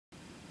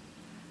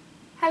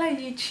Hello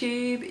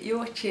YouTube, you're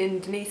watching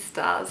Denice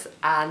Does,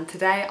 and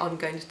today I'm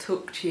going to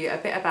talk to you a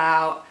bit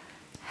about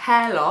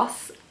hair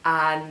loss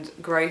and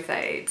growth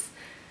aids.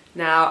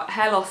 Now,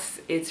 hair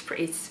loss is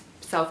pretty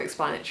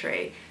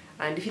self-explanatory,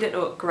 and if you don't know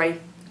what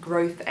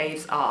growth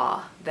aids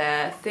are,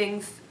 they're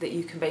things that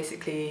you can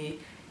basically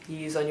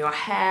use on your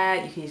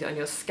hair, you can use it on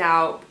your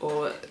scalp,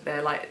 or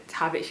they're like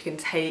tablets you can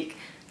take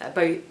that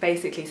are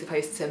basically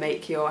supposed to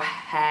make your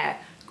hair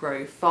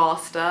grow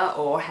faster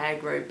or hair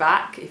grow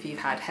back if you've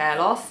had hair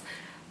loss.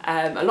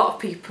 A lot of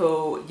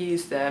people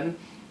use them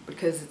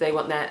because they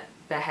want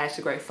their hair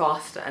to grow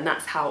faster, and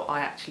that's how I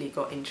actually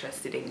got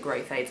interested in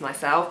growth aids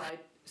myself. I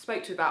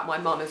spoke to about my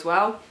mum as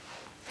well,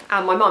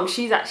 and my mum,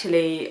 she's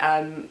actually,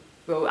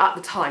 well, at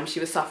the time she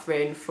was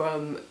suffering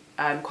from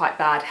quite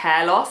bad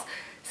hair loss,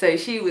 so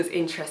she was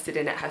interested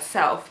in it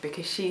herself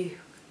because she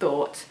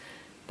thought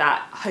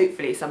that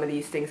hopefully some of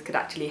these things could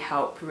actually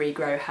help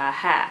regrow her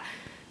hair.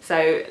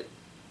 So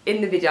in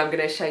the video I'm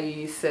going to show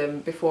you some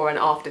before and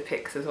after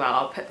pics as well.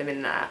 I'll put them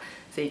in there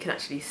so you can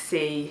actually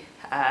see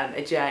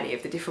a journey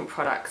of the different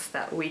products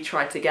that we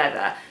tried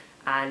together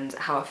and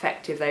how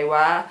effective they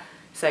were.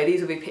 So these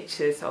will be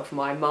pictures of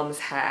my mum's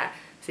hair,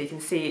 so you can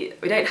see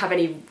we don't have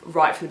any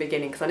right from the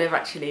beginning because I never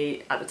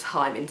actually at the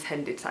time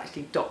intended to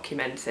actually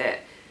document it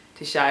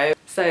to show.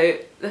 So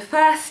the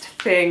first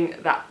thing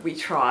that we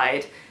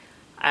tried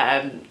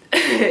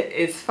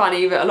is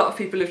funny, but a lot of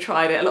people have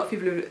tried it, a lot of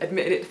people have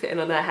admitted it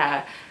fitting on their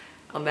hair,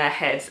 on their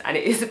heads, and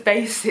it is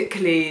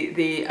basically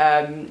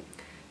the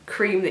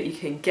cream that you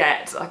can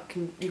get.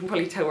 You can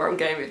probably tell where I'm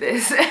going with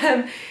this.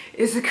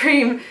 It's a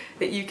cream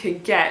that you can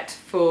get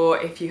for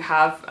if you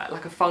have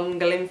like a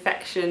fungal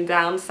infection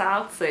down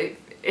south. So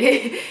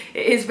it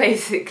is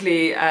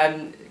basically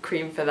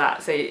cream for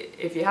that. So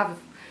if you have,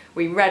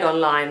 we read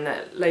online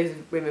that loads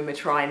of women were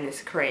trying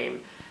this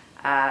cream.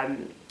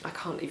 I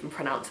can't even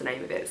pronounce the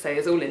name of it, so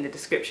it's all in the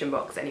description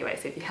box anyway,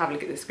 so if you have a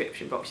look at the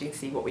description box you can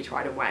see what we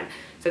tried and when.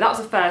 So that was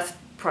the first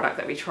product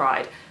that we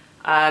tried.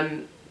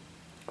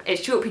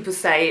 It's true what people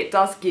say, it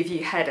does give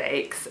you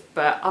headaches,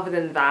 but other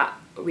than that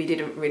we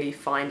didn't really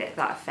find it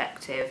that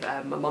effective.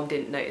 My mum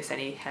didn't notice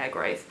any hair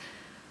growth.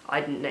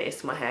 I didn't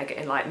notice my hair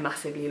getting like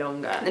massively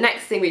longer. The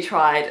next thing we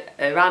tried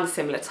around a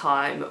similar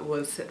time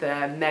was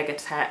the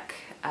Mega-Tek,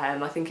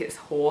 I think it's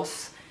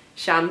horse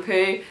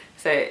shampoo.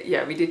 So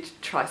yeah, we did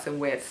try some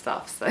weird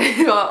stuff, so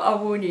I'll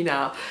warn you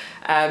now.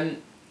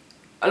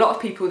 A lot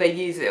of people, they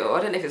use it, or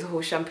I don't know if it's a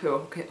horse shampoo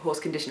or horse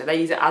conditioner, they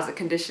use it as a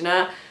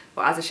conditioner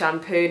or as a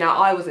shampoo. Now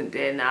I wasn't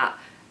doing that,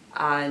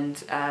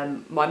 and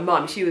my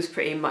mum, she was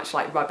pretty much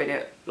like rubbing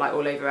it like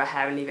all over her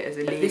hair and leave it as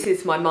a leave. This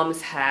is my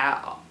mum's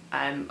hair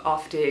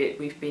after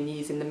we've been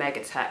using the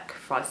Mega-Tek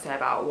for I'd say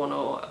about 1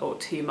 or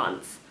 2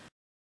 months.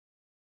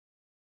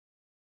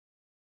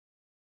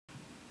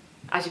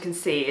 As you can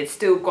see, it's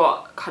still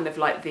got kind of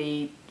like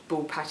the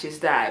bald patches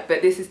there,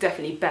 but this is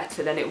definitely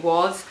better than it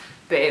was,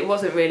 but it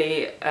wasn't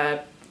really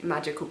a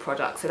magical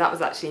product. So that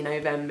was actually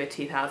November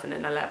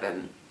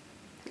 2011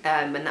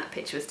 when that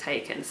picture was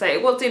taken. So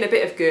it was doing a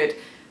bit of good,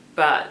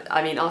 but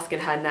I mean, asking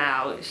her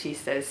now, she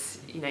says,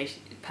 you know,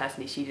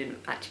 personally she didn't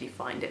actually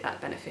find it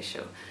that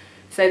beneficial.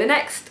 So the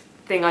next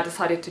thing I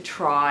decided to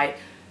try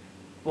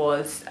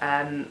was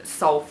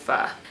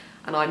Sulphur,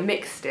 and I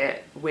mixed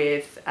it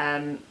with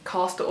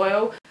castor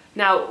oil.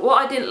 Now,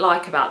 what I didn't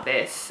like about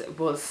this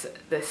was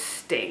the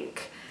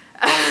stink.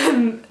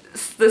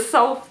 The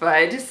sulphur,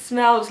 it just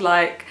smells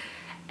like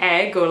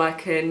egg, or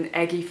like an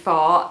eggy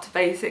fart,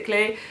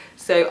 basically.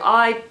 So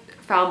I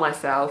found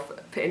myself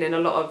putting in a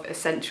lot of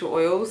essential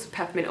oils,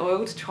 peppermint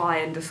oil, to try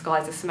and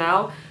disguise the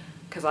smell,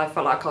 because I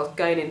felt like I was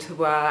going into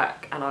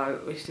work and I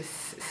was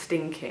just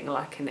stinking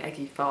like an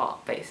eggy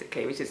fart,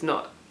 basically, which is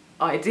not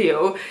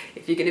ideal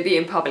if you're going to be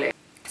in public.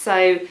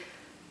 So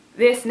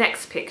this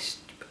next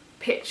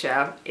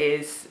picture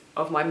is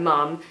of my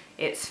mum.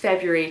 It's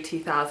February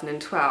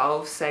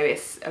 2012, so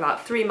it's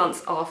about 3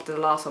 months after the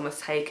last one was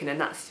taken, and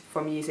that's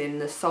from using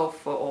the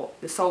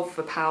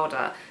sulphur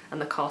powder and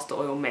the castor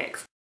oil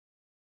mix.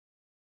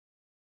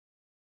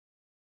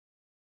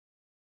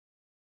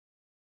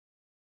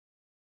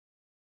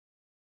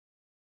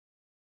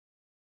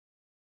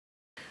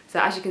 So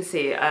as you can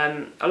see,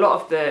 a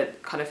lot of the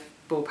kind of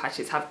bald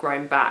patches have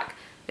grown back.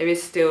 There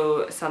is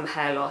still some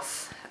hair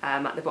loss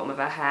at the bottom of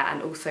her hair,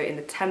 and also in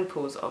the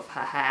temples of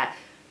her hair.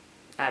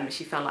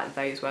 She found like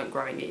those weren't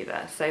growing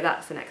either. So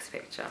that's the next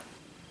picture.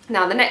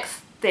 Now the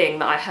next thing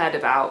that I heard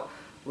about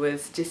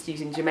was just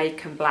using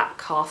Jamaican Black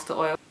Castor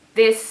Oil.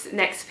 This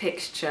next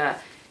picture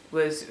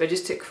was I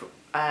just took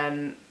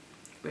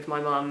with my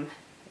mum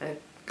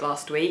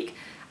last week,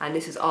 and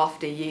this is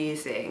after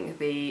using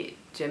the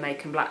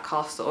Jamaican Black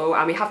Castor Oil,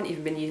 and we haven't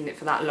even been using it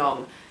for that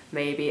long,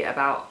 maybe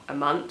about a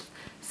month,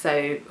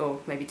 so, or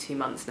maybe 2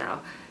 months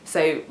now.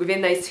 So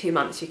within those 2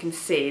 months you can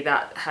see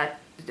that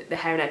the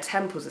hair in her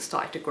temples has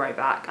started to grow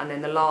back, and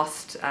then the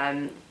last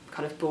kind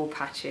of bald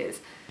patches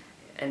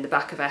in the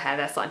back of her hair,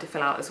 they're starting to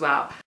fill out as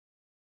well.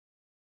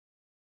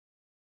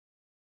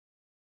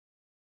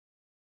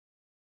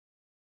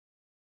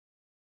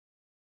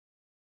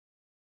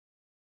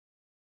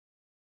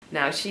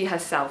 Now she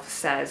herself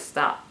says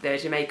that the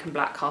Jamaican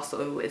Black Castor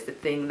Oil is the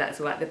thing that's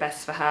worked the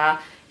best for her.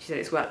 She said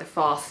it's worked the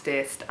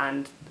fastest,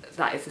 and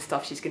that is the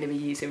stuff she's going to be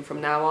using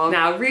from now on.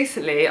 Now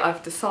recently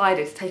I've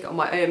decided to take it on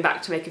my own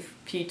back to make a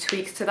few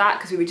tweaks to that,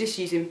 because we were just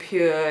using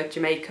pure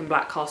Jamaican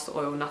Black Castor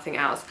Oil, nothing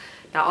else.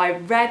 Now I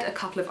read a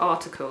couple of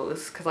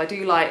articles, because I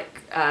do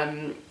like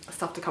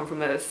stuff to come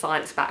from a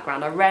science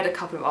background. I read a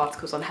couple of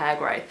articles on hair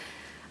growth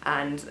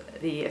and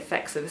the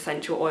effects of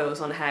essential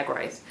oils on hair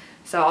growth.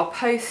 So I'll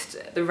post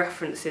the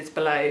references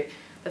below.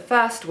 The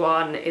first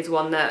one is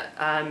one that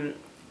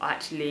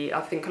actually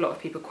I think a lot of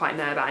people quite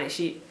know about,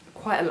 and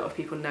quite a lot of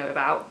people know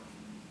about.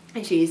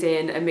 It's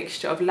using a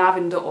mixture of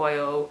lavender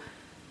oil,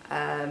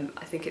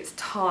 I think it's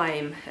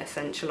thyme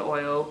essential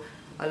oil,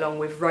 along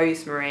with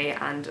rosemary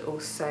and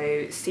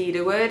also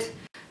cedarwood.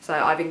 So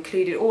I've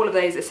included all of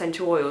those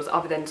essential oils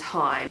other than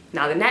thyme.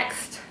 Now the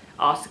next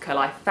article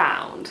I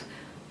found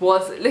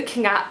was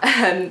looking at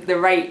the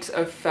rate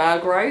of fur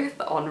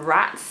growth on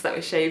rats that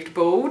were shaved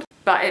bald.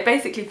 But it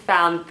basically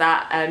found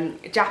that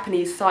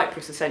Japanese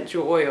cypress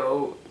essential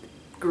oil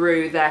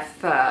grew their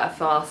fur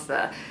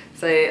faster.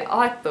 So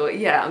I thought,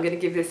 yeah, I'm going to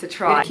give this a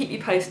try. I'm going to keep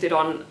you posted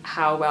on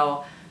how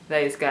well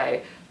those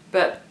go.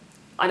 But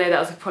I know that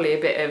was probably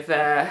a bit of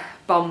a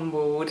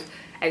bumbled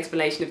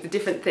explanation of the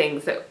different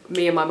things that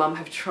me and my mum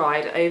have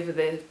tried over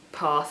the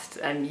past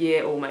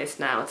year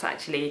almost now to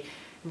actually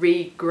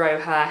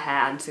regrow her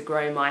hair and to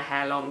grow my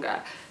hair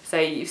longer. So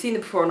you've seen the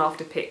before and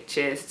after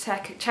pictures.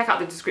 Check out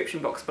the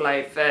description box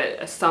below for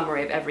a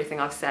summary of everything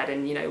I've said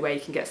and where you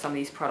can get some of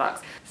these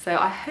products. So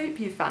I hope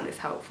you found this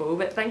helpful,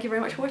 but thank you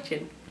very much for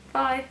watching.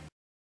 Bye!